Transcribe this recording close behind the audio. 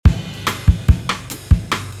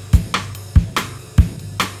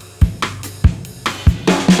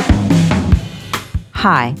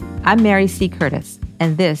Hi, I'm Mary C. Curtis,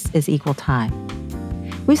 and this is Equal Time.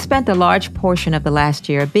 We've spent a large portion of the last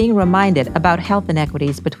year being reminded about health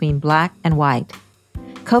inequities between Black and white.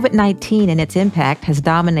 COVID-19 and its impact has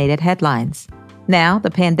dominated headlines. Now, the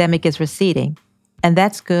pandemic is receding, and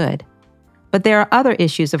that's good. But there are other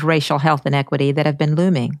issues of racial health inequity that have been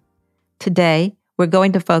looming. Today, we're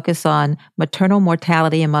going to focus on maternal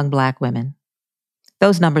mortality among Black women.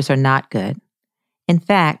 Those numbers are not good. In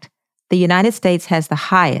fact, the United States has the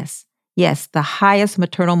highest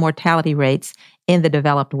maternal mortality rates in the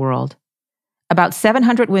developed world. About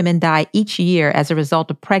 700 women die each year as a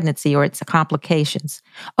result of pregnancy or its complications,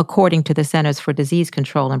 according to the Centers for Disease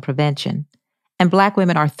Control and Prevention. And Black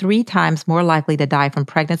women are 3 times more likely to die from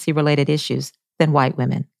pregnancy-related issues than white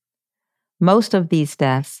women. Most of these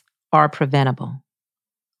deaths are preventable.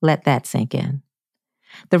 Let that sink in.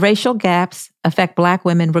 The racial gaps affect Black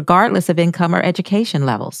women regardless of income or education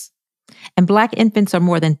levels. And Black infants are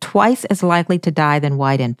more than twice as likely to die than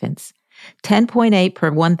white infants, 10.8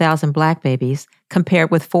 per 1,000 Black babies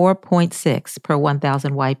compared with 4.6 per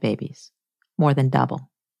 1,000 white babies, more than double.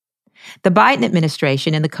 The Biden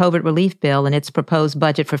administration in the COVID relief bill and its proposed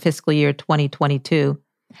budget for fiscal year 2022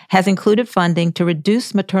 has included funding to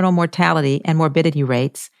reduce maternal mortality and morbidity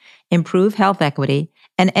rates, improve health equity,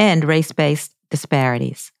 and end race-based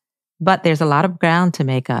disparities. But there's a lot of ground to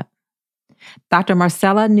make up. Dr.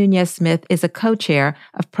 Marcella Nunez-Smith is a co-chair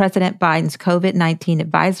of President Biden's COVID-19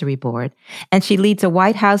 Advisory Board, and she leads a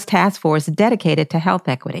White House task force dedicated to health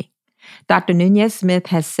equity. Dr. Nunez-Smith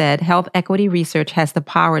has said health equity research has the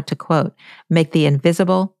power to, quote, make the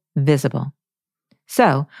invisible visible.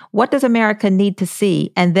 So, what does America need to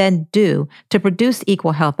see and then do to produce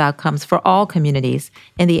equal health outcomes for all communities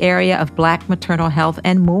in the area of Black maternal health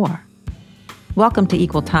and more? Welcome to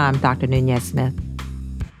Equal Time, Dr. Nunez-Smith.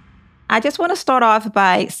 I just want to start off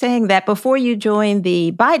by saying that before you joined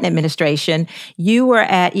the Biden administration, you were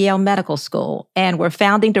at Yale Medical School and were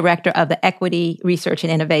founding director of the Equity Research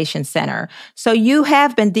and Innovation Center. So you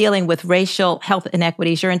have been dealing with racial health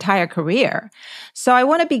inequities your entire career. So I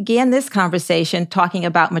want to begin this conversation talking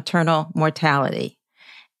about maternal mortality,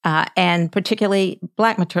 and particularly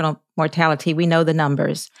Black maternal mortality. We know the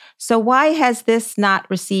numbers. So why has this not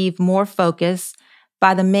received more focus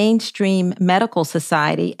by the mainstream medical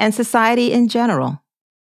society and society in general?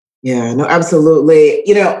 Yeah, no, absolutely.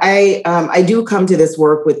 I do come to this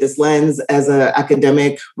work with this lens as an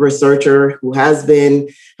academic researcher who has been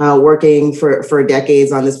working for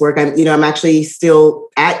decades on this work. I'm actually still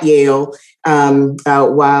at Yale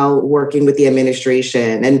while working with the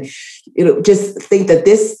administration, and just think that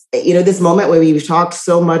this moment where we've talked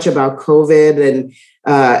so much about COVID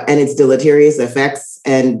and its deleterious effects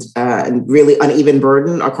and really uneven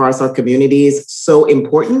burden across our communities, so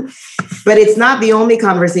important. But it's not the only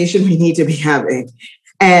conversation we need to be having.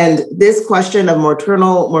 And this question of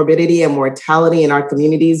maternal morbidity and mortality in our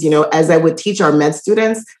communities, as I would teach our med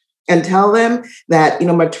students and tell them that,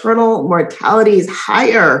 maternal mortality is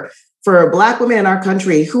higher for Black women in our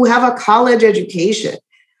country who have a college education,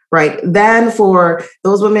 right, than for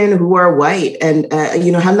those women who are white and,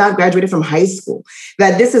 have not graduated from high school.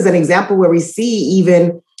 That this is an example where we see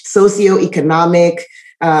even socioeconomic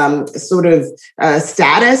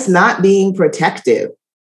status not being protective.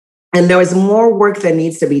 And there is more work that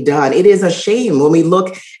needs to be done. It is a shame when we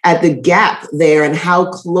look at the gap there and how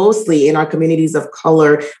closely in our communities of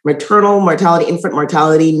color, maternal mortality, infant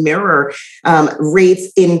mortality mirror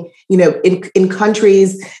rates in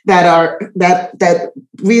countries that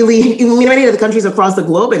really, many of the countries across the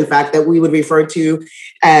globe, in fact, that we would refer to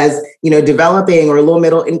as, developing or low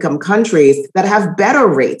middle income countries that have better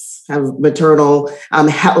rates of maternal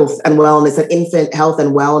health and wellness and infant health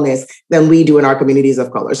and wellness than we do in our communities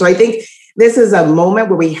of color. So I think this is a moment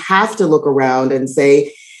where we have to look around and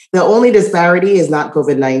say, the only disparity is not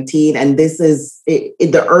COVID-19, and this is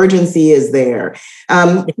the urgency is there.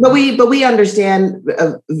 But we understand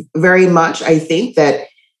very much, I think, that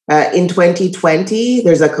in 2020,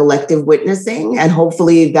 there's a collective witnessing, and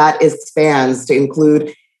hopefully that expands to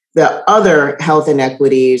include the other health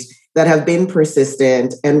inequities that have been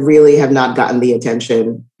persistent and really have not gotten the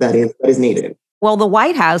attention that is needed. Well, the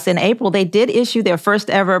White House in April, they did issue their first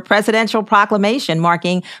ever presidential proclamation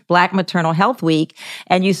marking Black Maternal Health Week.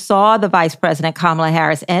 And you saw the Vice President Kamala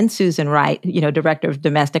Harris and Susan Wright, Director of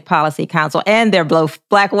Domestic Policy Council, and they're both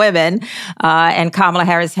Black women. And Kamala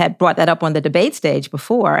Harris had brought that up on the debate stage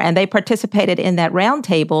before. And they participated in that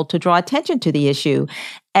roundtable to draw attention to the issue.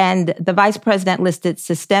 And the vice president listed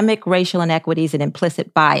systemic racial inequities and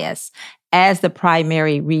implicit bias as the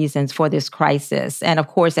primary reasons for this crisis. And of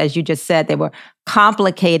course, as you just said, they were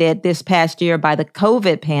complicated this past year by the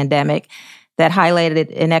COVID pandemic. that highlighted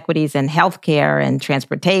inequities in healthcare and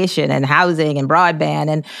transportation and housing and broadband.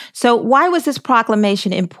 And so why was this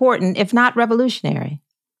proclamation important, if not revolutionary?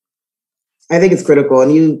 I think it's critical.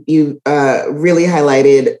 And you really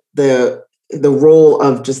highlighted the role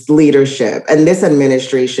of just leadership. And this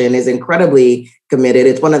administration is incredibly committed.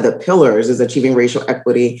 It's one of the pillars is achieving racial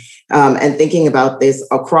equity and thinking about this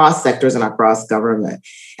across sectors and across government.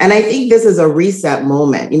 And I think this is a reset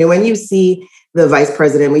moment. When you see the vice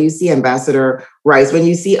president, when you see Ambassador Rice, when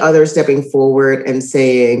you see others stepping forward and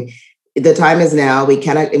saying, the time is now, we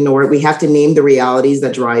cannot ignore it. We have to name the realities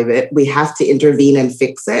that drive it. We have to intervene and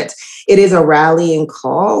fix it. It is a rallying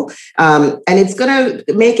call, and it's going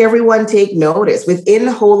to make everyone take notice. Within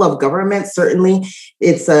the whole of government, certainly,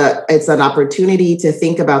 it's an opportunity to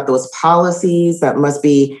think about those policies that must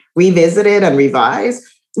be revisited and revised.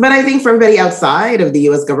 But I think for everybody outside of the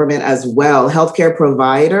U.S. government as well, healthcare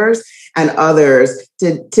providers and others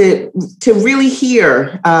to really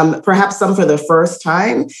hear, perhaps some for the first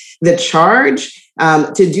time, the charge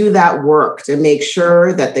to do that work, to make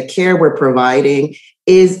sure that the care we're providing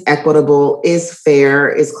is equitable, is fair,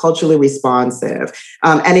 is culturally responsive,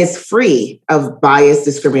 and is free of bias,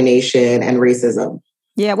 discrimination, and racism.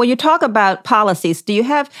 Yeah, well, you talk about policies. Do you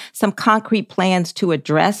have some concrete plans to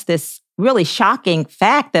address this really shocking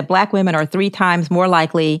fact that Black women are 3 times more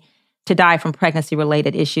likely to die from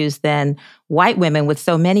pregnancy-related issues than white women, with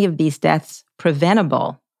so many of these deaths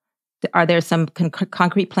preventable? Are there some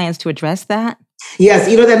concrete plans to address that? Yes,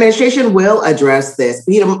 the administration will address this.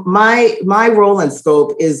 My role and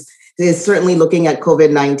scope is certainly looking at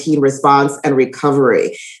COVID-19 response and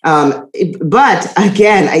recovery. But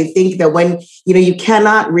again, I think that when, you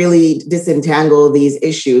cannot really disentangle these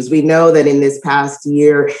issues. We know that in this past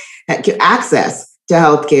year, access to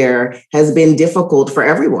healthcare has been difficult for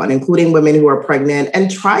everyone, including women who are pregnant and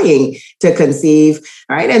trying to conceive,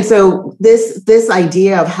 right? And so this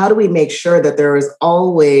idea of how do we make sure that there is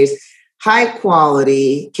always high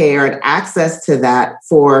quality care and access to that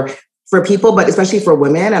for people, but especially for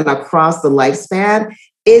women and across the lifespan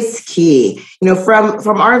is key.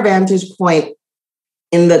 From our vantage point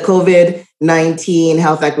in the COVID-19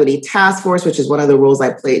 Health Equity Task Force, which is one of the roles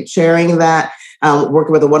I played chairing that,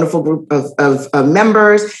 working with a wonderful group of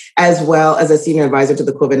members, as well as a senior advisor to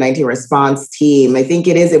the COVID-19 response team. I think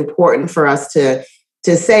it is important for us to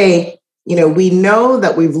say, we know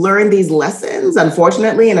that we've learned these lessons,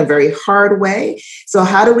 unfortunately, in a very hard way. So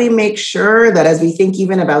how do we make sure that as we think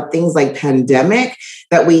even about things like pandemic,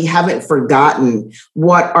 that we haven't forgotten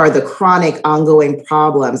what are the chronic ongoing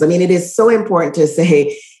problems? I mean, it is so important to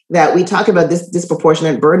say that we talk about this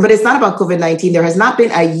disproportionate burden, but it's not about COVID-19. There has not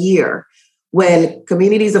been a year when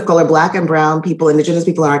communities of color, Black and Brown people, Indigenous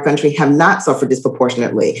people in our country have not suffered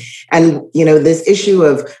disproportionately. And, this issue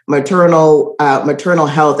of maternal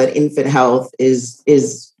health and infant health is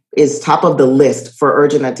top of the list for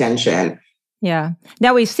urgent attention. Yeah.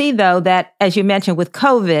 Now we see, though, that, as you mentioned, with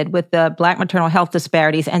COVID, with the Black maternal health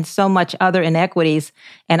disparities and so much other inequities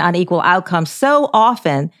and unequal outcomes, so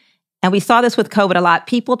often, and we saw this with COVID a lot,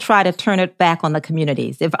 people try to turn it back on the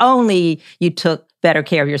communities. If only you took better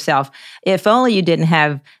care of yourself. If only you didn't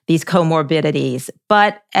have these comorbidities.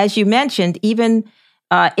 But as you mentioned, even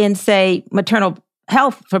in, say, maternal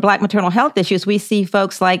health, for Black maternal health issues, we see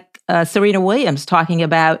folks like Serena Williams talking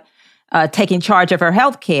about taking charge of her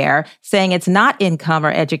health care, saying it's not income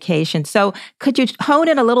or education. So could you hone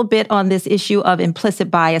in a little bit on this issue of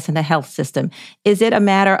implicit bias in the health system? Is it a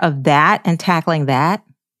matter of that and tackling that?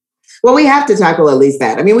 Well, we have to tackle at least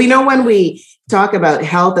that. I mean, we know when we talk about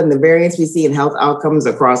health and the variance we see in health outcomes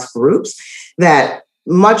across groups, that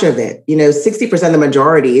much of it, 60%, the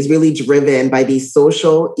majority, is really driven by these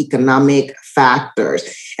social economic factors.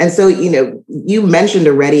 And so, you mentioned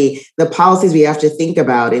already the policies we have to think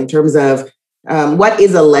about in terms of what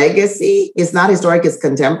is a legacy. It's not historic, it's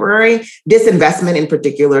contemporary. Disinvestment in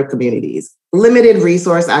particular communities, limited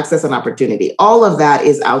resource access and opportunity. All of that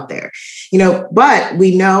is out there, but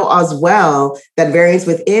we know as well that variance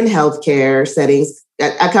within healthcare settings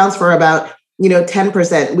accounts for about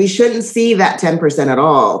 10%. We shouldn't see that 10% at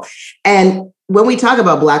all. And when we talk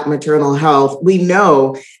about Black maternal health, we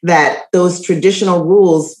know that those traditional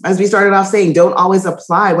rules, as we started off saying, don't always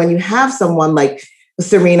apply when you have someone like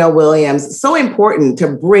Serena Williams. So important to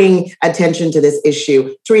bring attention to this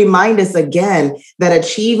issue, to remind us again that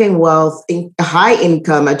achieving wealth, high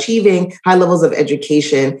income, achieving high levels of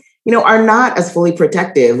education, are not as fully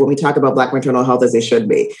protective when we talk about Black maternal health as they should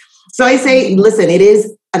be. So I say, listen, it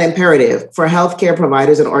is an imperative for healthcare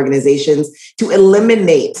providers and organizations to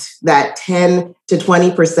eliminate that 10 to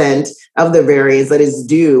 20% of the variance that is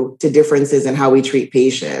due to differences in how we treat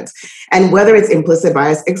patients. And whether it's implicit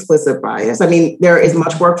bias, explicit bias, I mean, there is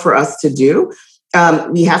much work for us to do.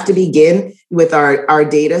 We have to begin with our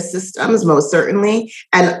data systems, most certainly,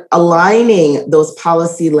 and aligning those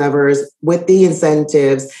policy levers with the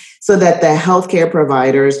incentives so that the healthcare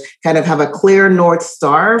providers kind of have a clear North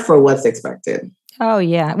Star for what's expected. Oh,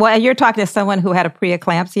 yeah. Well, you're talking to someone who had a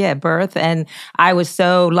preeclampsia at birth, and I was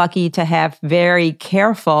so lucky to have very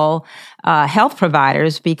careful health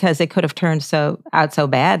providers because it could have turned out so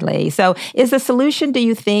badly. So is the solution, do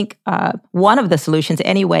you think, one of the solutions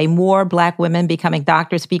anyway, more Black women becoming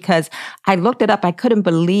doctors? Because I looked it up. I couldn't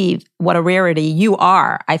believe what a rarity you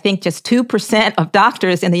are. I think just 2% of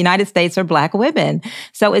doctors in the United States are Black women.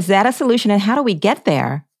 So is that a solution, and how do we get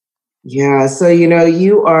there? Yeah, so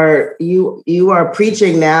you are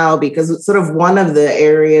preaching now, because it's sort of one of the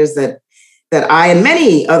areas that I and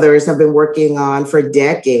many others have been working on for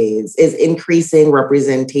decades is increasing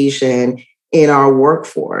representation in our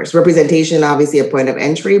workforce. Representation, obviously, a point of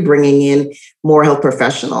entry, bringing in more health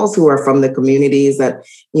professionals who are from the communities that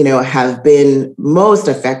have been most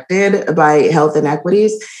affected by health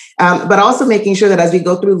inequities, but also making sure that as we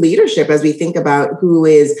go through leadership, as we think about who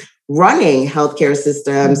is running healthcare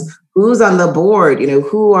systems, who's on the board,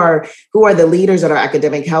 who are the leaders at our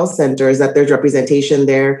academic health centers, that there's representation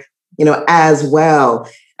there, as well.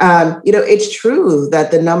 It's true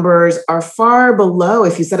that the numbers are far below.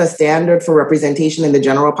 If you set a standard for representation in the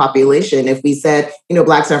general population, if we said,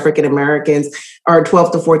 Blacks, African Americans are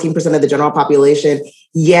 12 to 14% of the general population,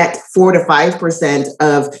 yet 4 to 5%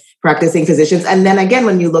 of practicing physicians. And then again,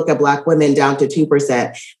 when you look at Black women, down to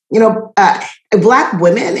 2%, Black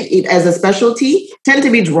women as a specialty tend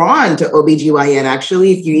to be drawn to OBGYN.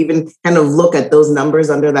 Actually, if you even kind of look at those numbers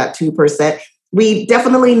under that 2%, we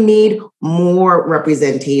definitely need more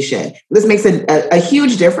representation. This makes a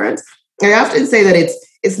huge difference. I often say that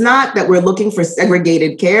it's not that we're looking for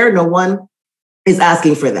segregated care. No one is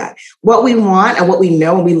asking for that. What we want and what we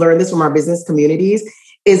know, and we learn this from our business communities,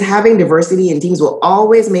 is having diversity in teams will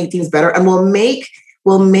always make teams better and will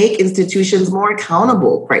make institutions more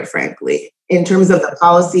accountable, quite frankly, in terms of the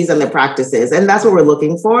policies and the practices. And that's what we're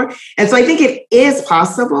looking for. And so I think it is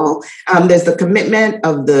possible. There's the commitment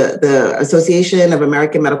of the Association of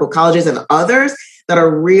American Medical Colleges and others that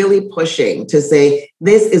are really pushing to say,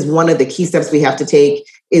 this is one of the key steps we have to take,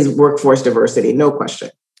 is workforce diversity, no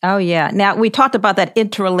question. Oh, yeah. Now, we talked about that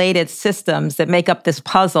interrelated systems that make up this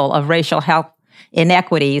puzzle of racial health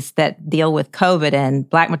inequities that deal with COVID and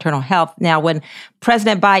Black maternal health. Now, when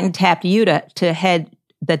President Biden tapped you to head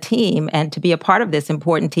the team and to be a part of this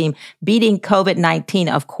important team, beating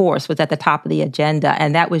COVID-19, of course, was at the top of the agenda.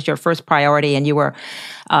 And that was your first priority. And you were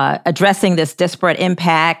addressing this disparate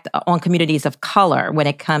impact on communities of color when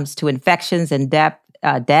it comes to infections and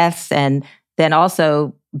deaths, and then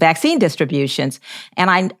also vaccine distributions.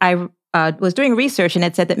 And I was doing research, and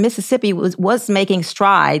it said that Mississippi was making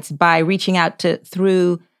strides by reaching out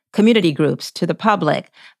through community groups to the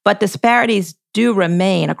public, but disparities do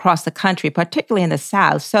remain across the country, particularly in the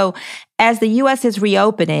South. So as the U.S. is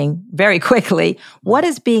reopening very quickly, what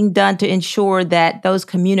is being done to ensure that those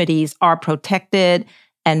communities are protected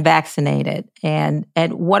and vaccinated? And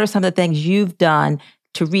what are some of the things you've done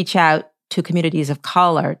to reach out to communities of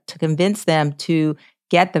color to convince them to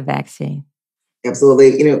get the vaccine?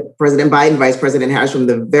 Absolutely. President Biden, Vice President Harris, from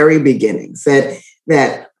the very beginning said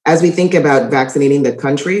that as we think about vaccinating the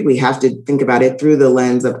country, we have to think about it through the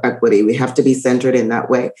lens of equity. We have to be centered in that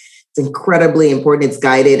way. It's incredibly important. It's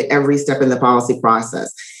guided every step in the policy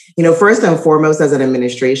process. First and foremost, as an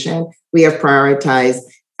administration, we have prioritized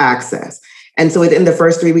access. And so within the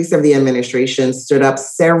first 3 weeks of the administration, stood up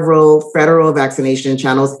several federal vaccination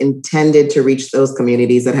channels intended to reach those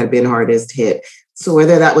communities that had been hardest hit. So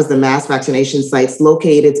whether that was the mass vaccination sites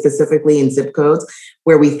located specifically in zip codes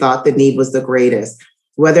where we thought the need was the greatest,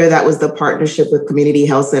 whether that was the partnership with community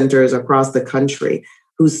health centers across the country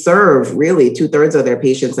who serve really 2/3 of their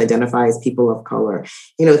patients identify as people of color,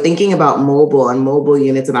 thinking about mobile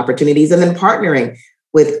units and opportunities, and then partnering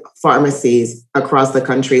with pharmacies across the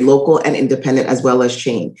country, local and independent, as well as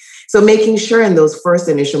chain. So making sure in those first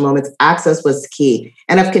initial moments, access was key.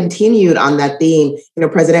 And I've continued on that theme.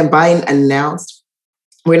 President Biden announced,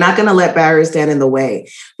 we're not going to let barriers stand in the way.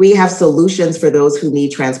 We have solutions for those who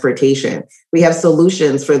need transportation. We have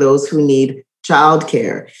solutions for those who need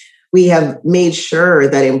childcare. We have made sure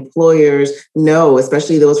that employers know,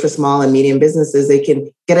 especially those for small and medium businesses, they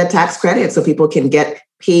can get a tax credit so people can get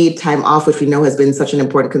paid time off, which we know has been such an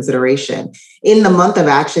important consideration. In the month of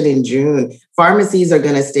action in June, pharmacies are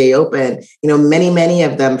going to stay open, many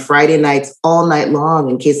of them Friday nights, all night long,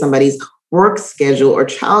 in case somebody's work schedule or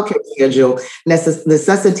childcare schedule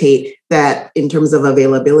necessitate that in terms of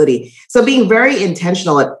availability. So being very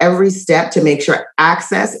intentional at every step to make sure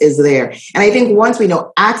access is there. And I think once we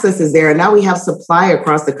know access is there, and now we have supply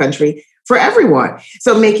across the country for everyone.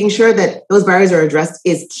 So making sure that those barriers are addressed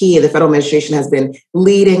is key. The federal administration has been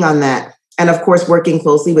leading on that. And of course, working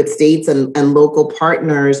closely with states and local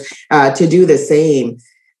partners to do the same.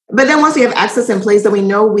 But then once we have access in place, then we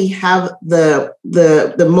know we have the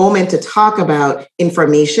moment to talk about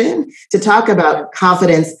information, to talk about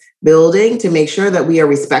confidence building, to make sure that we are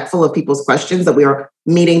respectful of people's questions, that we are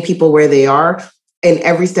meeting people where they are in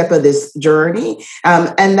every step of this journey,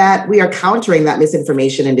 and that we are countering that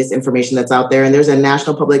misinformation and disinformation that's out there. And there's a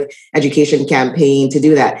national public education campaign to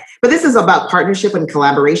do that. But this is about partnership and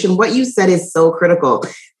collaboration. What you said is so critical.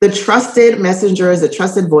 The trusted messengers, the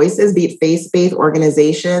trusted voices, be it faith-based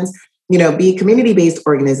organizations, be it community-based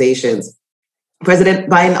organizations.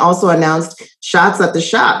 President Biden also announced shots at the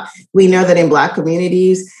shop. We know that in Black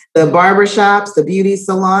communities, the barbershops, the beauty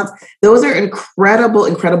salons, those are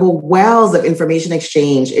incredible wells of information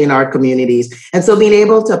exchange in our communities. And so being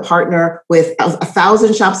able to partner with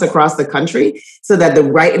 1,000 shops across the country so that the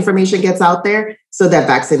right information gets out there, so that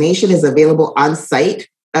vaccination is available on site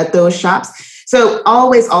at those shops. So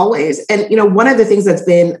always. And, one of the things that's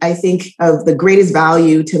been, I think, of the greatest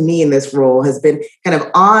value to me in this role has been kind of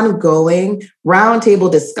ongoing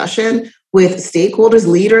roundtable discussion with stakeholders,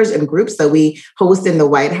 leaders, and groups that we host in the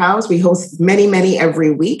White House. We host many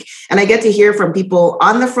every week. And I get to hear from people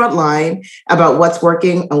on the front line about what's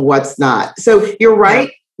working and what's not. So you're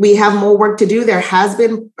right. We have more work to do. There has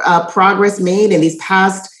been progress made in these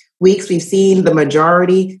past weeks. We've seen the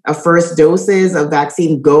majority of first doses of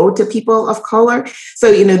vaccine go to people of color.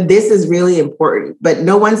 So, this is really important, but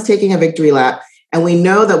no one's taking a victory lap. And we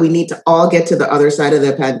know that we need to all get to the other side of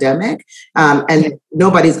the pandemic, and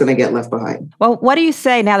nobody's going to get left behind. Well, what do you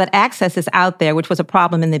say now that access is out there, which was a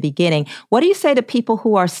problem in the beginning? What do you say to people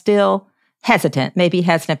who are still hesitant,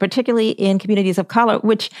 particularly in communities of color,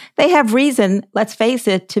 which they have reason, let's face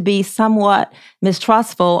it, to be somewhat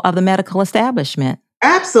mistrustful of the medical establishment?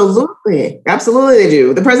 Absolutely they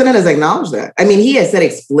do. The president has acknowledged that. I mean, he has said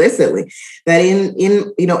explicitly that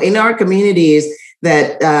in our communities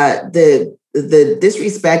that the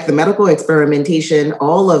disrespect, the medical experimentation,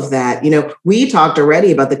 all of that, we talked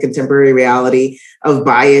already about the contemporary reality of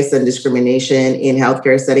bias and discrimination in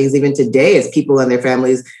healthcare settings, even today, as people and their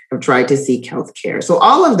families have tried to seek healthcare. So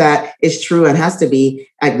all of that is true and has to be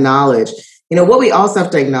acknowledged. What we also have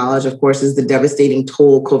to acknowledge, of course, is the devastating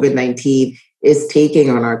toll COVID-19 is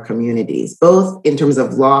taking on our communities, both in terms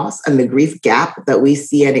of loss and the grief gap that we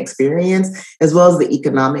see and experience, as well as the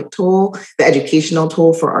economic toll, the educational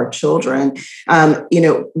toll for our children.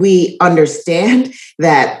 We understand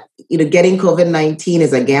that getting COVID-19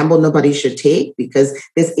 is a gamble nobody should take because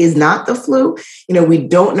this is not the flu. We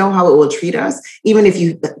don't know how it will treat us. Even if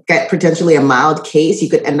you get potentially a mild case,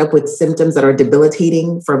 you could end up with symptoms that are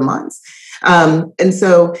debilitating for months. And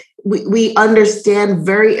so we understand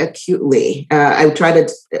very acutely. I try to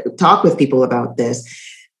talk with people about this,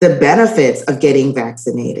 the benefits of getting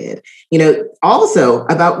vaccinated, also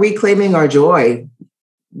about reclaiming our joy,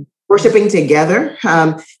 worshiping together.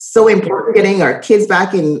 So important, getting our kids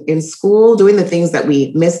back in school, doing the things that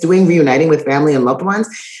we miss doing, reuniting with family and loved ones.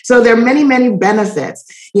 So there are many benefits.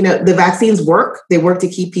 The vaccines work. They work to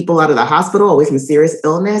keep people out of the hospital, away from serious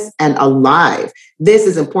illness, and alive. This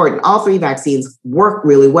is important. All 3 vaccines work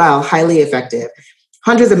really well, highly effective.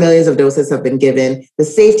 Hundreds of millions of doses have been given. The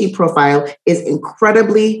safety profile is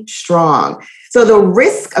incredibly strong. So the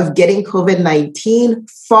risk of getting COVID-19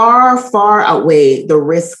 far outweigh the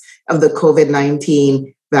risk of the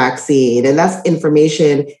COVID-19 vaccine. And that's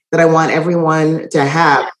information that I want everyone to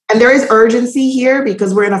have. And there is urgency here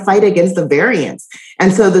because we're in a fight against the variants.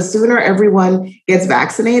 And so the sooner everyone gets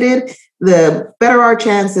vaccinated, the better our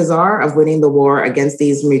chances are of winning the war against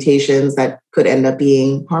these mutations that could end up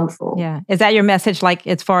being harmful. Yeah. Is that your message? Like,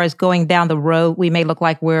 as far as going down the road, we may look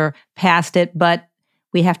like we're past it, but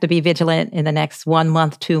we have to be vigilant in the next 1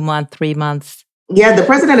 month, 2 months, 3 months. Yeah, the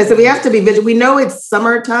president has said we have to be vigilant. We know it's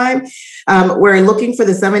summertime. We're looking for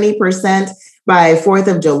the 70% by 4th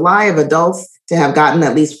of July of adults to have gotten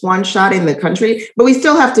at least 1 shot in the country, but we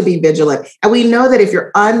still have to be vigilant. And we know that if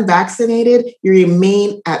you're unvaccinated, you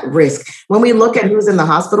remain at risk. When we look at who's in the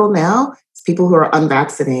hospital now, people who are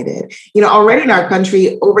unvaccinated. Already in our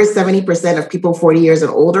country, over 70% of people 40 years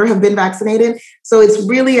and older have been vaccinated. So it's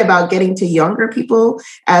really about getting to younger people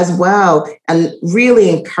as well and really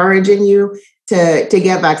encouraging you to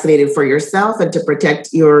get vaccinated for yourself and to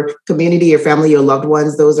protect your community, your family, your loved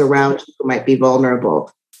ones, those around you who might be vulnerable.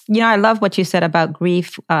 I love what you said about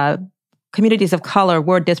grief. Communities of color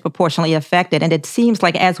were disproportionately affected. And it seems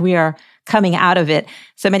like as we are coming out of it,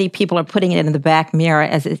 so many people are putting it in the back mirror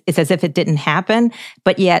it's as if it didn't happen.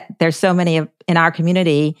 But yet there's so many in our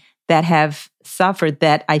community that have suffered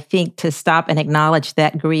that I think to stop and acknowledge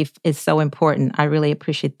that grief is so important. I really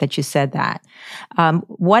appreciate that you said that.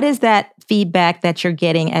 What is that feedback that you're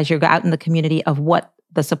getting as you're out in the community of what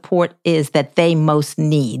the support is that they most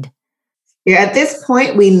need? Yeah, at this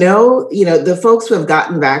point, we know, the folks who have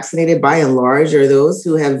gotten vaccinated by and large are those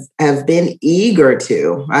who have been eager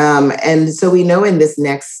to. And so we know in this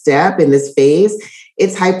next step, in this phase,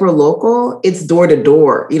 it's hyper local, it's door to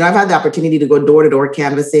door. I've had the opportunity to go door to door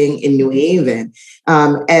canvassing in New Haven,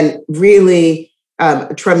 and really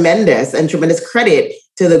tremendous credit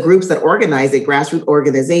to the groups that organize it, grassroots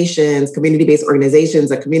organizations, community-based organizations,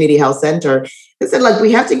 a community health center. They said, look,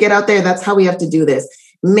 we have to get out there. That's how we have to do this.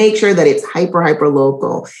 Make sure that it's hyper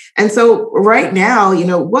local. And so right now,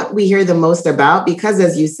 what we hear the most about, because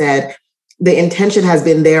as you said, the intention has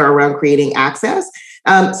been there around creating access.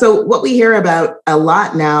 So what we hear about a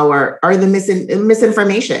lot now are the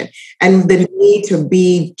misinformation and the need to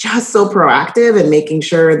be just so proactive and making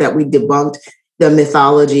sure that we debunked the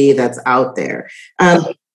mythology that's out there.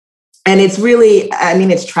 And it's really,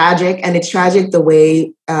 it's tragic. And it's tragic the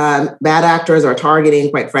way bad actors are targeting,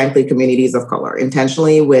 quite frankly, communities of color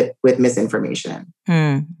intentionally with misinformation.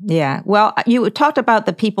 Yeah. Well, you talked about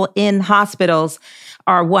the people in hospitals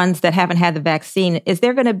are ones that haven't had the vaccine. Is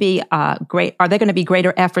there going to be are there going to be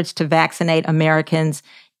greater efforts to vaccinate Americans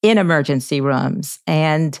in emergency rooms?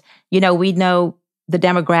 And, we know the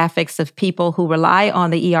demographics of people who rely on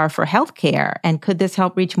the ER for healthcare. And could this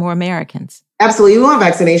help reach more Americans? Absolutely. We want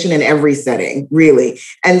vaccination in every setting, really.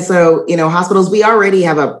 And so, hospitals, we already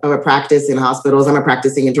have a practice in hospitals. I'm a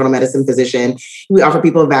practicing internal medicine physician. We offer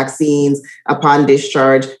people vaccines upon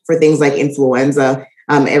discharge for things like influenza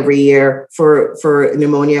every year, for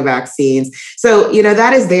pneumonia vaccines. So,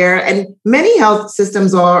 that is there. And many health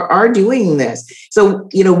systems are doing this. So,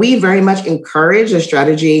 we very much encourage a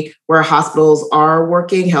strategy where hospitals are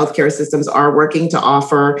working, healthcare systems are working to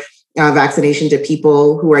offer vaccination to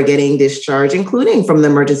people who are getting discharged, including from the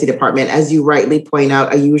emergency department, as you rightly point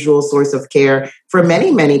out, a usual source of care for many,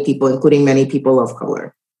 many people, including many people of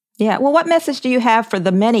color. Yeah. Well, what message do you have for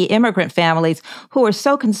the many immigrant families who are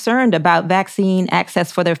so concerned about vaccine access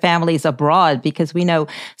for their families abroad? Because we know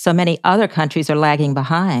so many other countries are lagging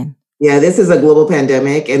behind. Yeah, this is a global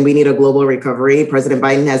pandemic and we need a global recovery. President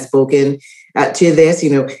Biden has spoken to this.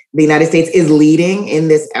 The United States is leading in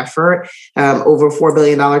this effort, over $4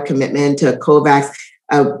 billion commitment to COVAX,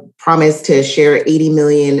 promise to share 80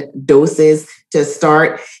 million doses to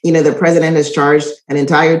start. The president has charged an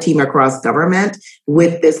entire team across government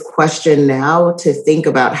with this question now to think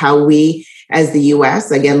about how we, as the U.S.,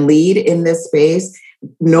 again, lead in this space.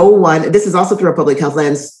 This is also through a public health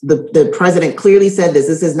lens. The president clearly said this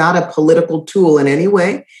is not a political tool in any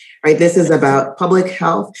way, right? This is about public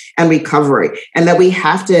health and recovery, and that we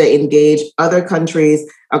have to engage other countries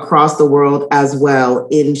across the world as well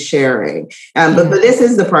in sharing. But this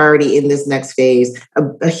is the priority in this next phase,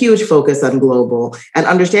 a huge focus on global, and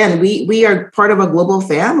understand we are part of a global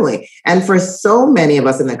family. And for so many of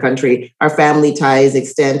us in the country, our family ties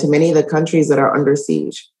extend to many of the countries that are under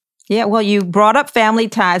siege. Yeah, well, you brought up family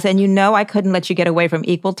ties, and I couldn't let you get away from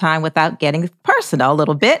Equal Time without getting personal a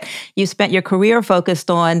little bit. You spent your career focused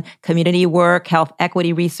on community work, health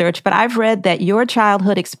equity research, but I've read that your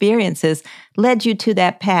childhood experiences led you to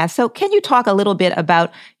that path. So can you talk a little bit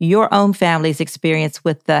about your own family's experience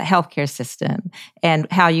with the healthcare system and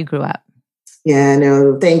how you grew up? Yeah,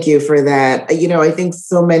 no, thank you for that. I think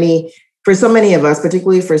for so many of us,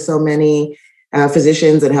 particularly for so many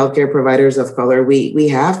physicians and healthcare providers of color, we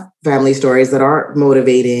have family stories that are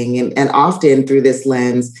motivating, and often through this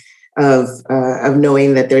lens of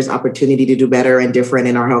knowing that there's opportunity to do better and different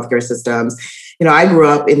in our healthcare systems. I grew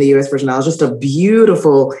up in the U.S. Virgin Islands, just a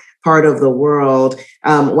beautiful part of the world,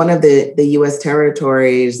 one of the U.S.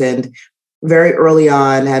 territories, and very early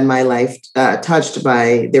on had my life touched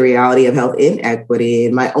by the reality of health inequity.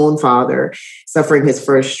 And my own father, suffering his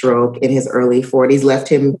first stroke in his early 40s, left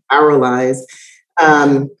him paralyzed.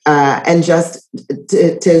 And just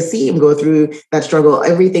to see him go through that struggle,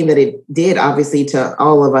 everything that it did, obviously, to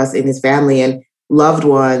all of us in his family. And loved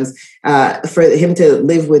ones, for him to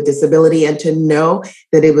live with disability and to know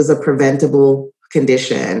that it was a preventable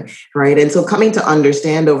condition, right? And so coming to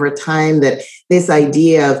understand over time that this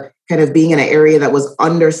idea of kind of being in an area that was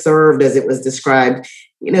underserved, as it was described,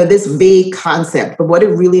 this vague concept, but what it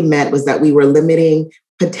really meant was that we were limiting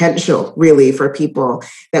potential really for people,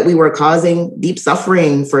 that we were causing deep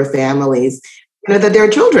suffering for families, that there are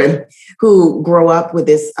children who grow up with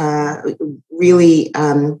this really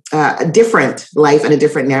different life and a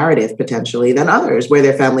different narrative potentially than others, where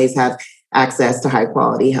their families have access to high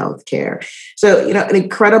quality health care. So, an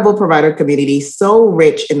incredible provider community, so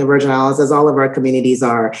rich in the Virgin Islands, as all of our communities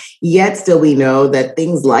are, yet still we know that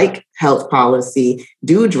things like health policy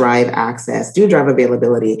do drive access, do drive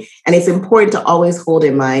availability. And it's important to always hold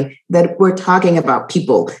in mind that we're talking about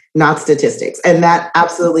people, not statistics. And that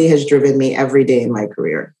absolutely has driven me every day in my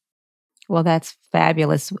career. Well, that's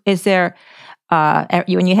fabulous. Is there,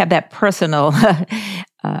 when you have that personal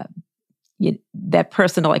that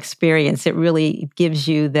personal experience, it really gives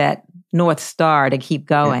you that North Star to keep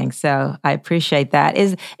going. Yeah. So I appreciate that.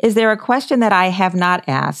 Is there a question that I have not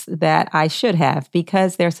asked that I should have,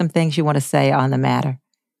 because there's some things you want to say on the matter?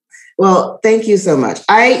 Well, thank you so much.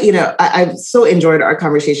 I've so enjoyed our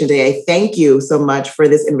conversation today. I thank you so much for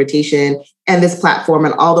this invitation and this platform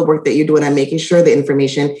and all the work that you're doing on making sure the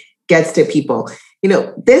information gets to people.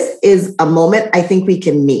 This is a moment I think we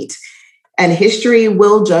can meet, and history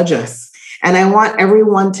will judge us. And I want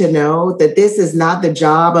everyone to know that this is not the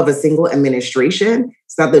job of a single administration.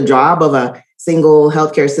 It's not the job of a single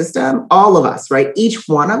healthcare system. All of us, right? Each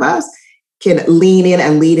one of us can lean in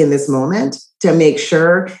and lead in this moment to make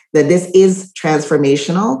sure that this is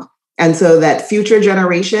transformational. And so that future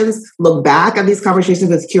generations look back at these conversations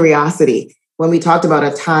with curiosity. When we talked about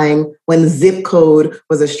a time when zip code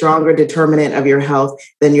was a stronger determinant of your health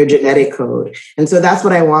than your genetic code. And so that's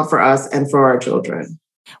what I want for us and for our children.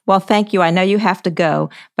 Well, thank you. I know you have to go,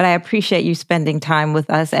 but I appreciate you spending time with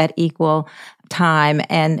us at Equal Time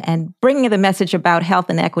and bringing the message about health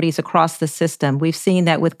inequities across the system. We've seen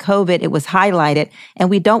that with COVID, it was highlighted, and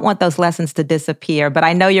we don't want those lessons to disappear, but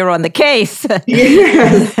I know you're on the case.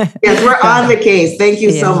 Yes, we're on the case. Thank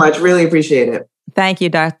you so much. Really appreciate it. Thank you,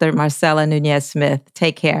 Dr. Marcella Nunez-Smith.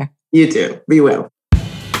 Take care. You too. Be well.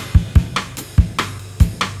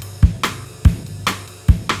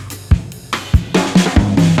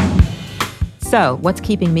 So, what's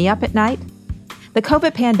keeping me up at night? The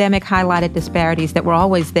COVID pandemic highlighted disparities that were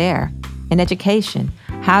always there in education,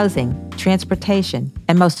 housing, transportation,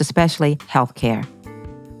 and most especially healthcare.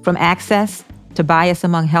 From access to bias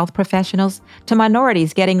among health professionals to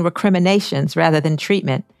minorities getting recriminations rather than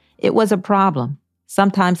treatment, it was a problem,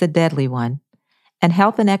 sometimes a deadly one. And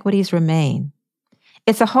health inequities remain.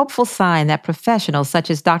 It's a hopeful sign that professionals such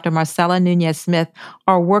as Dr. Marcella Nunez-Smith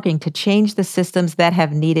are working to change the systems that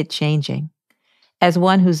have needed changing. As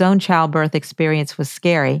one whose own childbirth experience was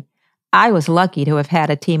scary, I was lucky to have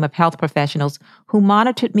had a team of health professionals who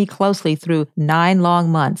monitored me closely through 9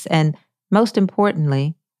 long months and, most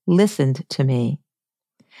importantly, listened to me.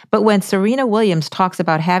 But when Serena Williams talks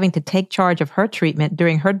about having to take charge of her treatment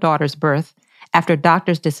during her daughter's birth after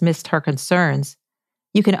doctors dismissed her concerns,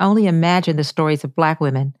 you can only imagine the stories of Black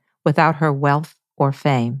women without her wealth or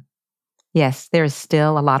fame. Yes, there is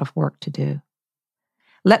still a lot of work to do.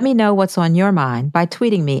 Let me know what's on your mind by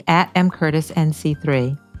tweeting me at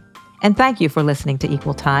mcurtisnc3. And thank you for listening to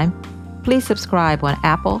Equal Time. Please subscribe on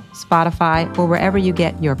Apple, Spotify, or wherever you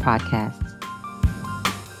get your podcasts.